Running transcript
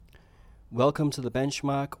Welcome to the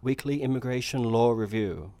Benchmark Weekly Immigration Law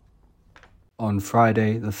Review. On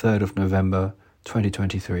Friday, the 3rd of November,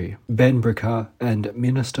 2023, Ben Bricker and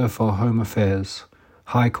Minister for Home Affairs,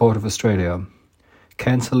 High Court of Australia.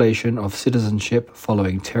 Cancellation of citizenship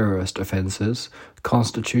following terrorist offences,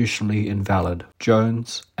 constitutionally invalid.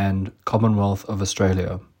 Jones and Commonwealth of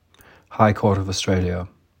Australia, High Court of Australia.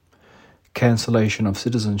 Cancellation of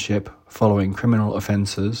citizenship following criminal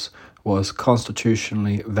offences was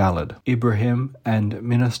constitutionally valid. Ibrahim and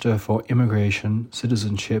Minister for Immigration,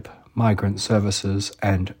 Citizenship, Migrant Services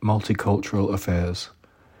and Multicultural Affairs.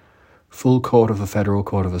 Full Court of the Federal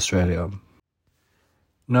Court of Australia.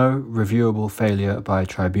 No reviewable failure by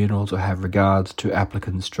tribunal to have regard to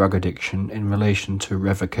applicant's drug addiction in relation to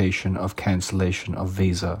revocation of cancellation of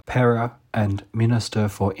visa. Pera and Minister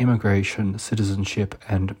for Immigration, Citizenship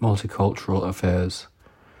and Multicultural Affairs.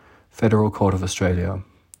 Federal Court of Australia.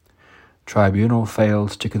 Tribunal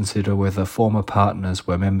failed to consider whether former partners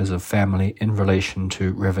were members of family in relation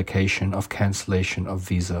to revocation of cancellation of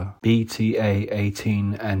visa. BTA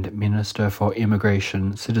 18 and Minister for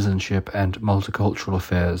Immigration, Citizenship and Multicultural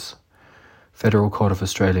Affairs. Federal Court of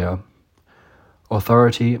Australia.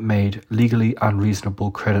 Authority made legally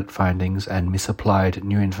unreasonable credit findings and misapplied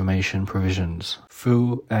new information provisions.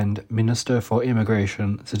 Fu and Minister for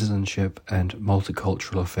Immigration, Citizenship and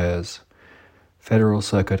Multicultural Affairs. Federal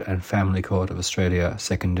Circuit and Family Court of Australia,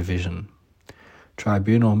 2nd Division.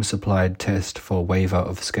 Tribunal misapplied test for waiver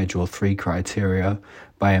of Schedule 3 criteria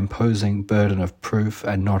by imposing burden of proof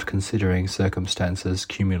and not considering circumstances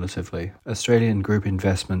cumulatively. Australian Group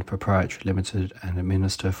Investment Proprietary Limited and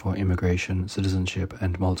Minister for Immigration, Citizenship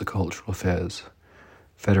and Multicultural Affairs.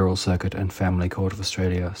 Federal Circuit and Family Court of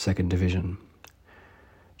Australia, 2nd Division.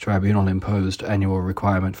 Tribunal imposed annual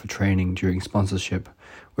requirement for training during sponsorship,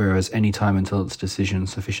 whereas any time until its decision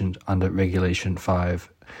sufficient under Regulation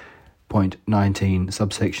 5.19,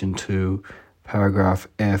 subsection 2, paragraph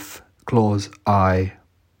F, clause I,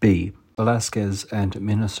 B. Velasquez and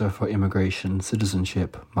Minister for Immigration,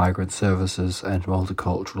 Citizenship, Migrant Services and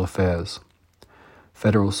Multicultural Affairs.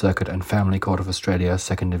 Federal Circuit and Family Court of Australia,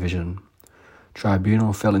 2nd Division.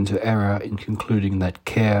 Tribunal fell into error in concluding that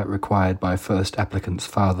care required by first applicant's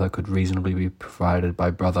father could reasonably be provided by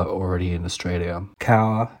brother already in Australia.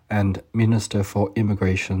 Kaur and Minister for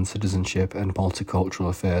Immigration, Citizenship and Multicultural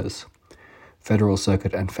Affairs. Federal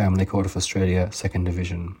Circuit and Family Court of Australia, 2nd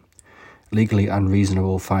Division. Legally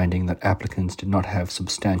unreasonable finding that applicants did not have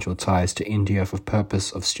substantial ties to India for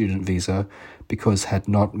purpose of student visa because had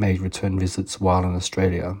not made return visits while in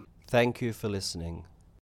Australia. Thank you for listening.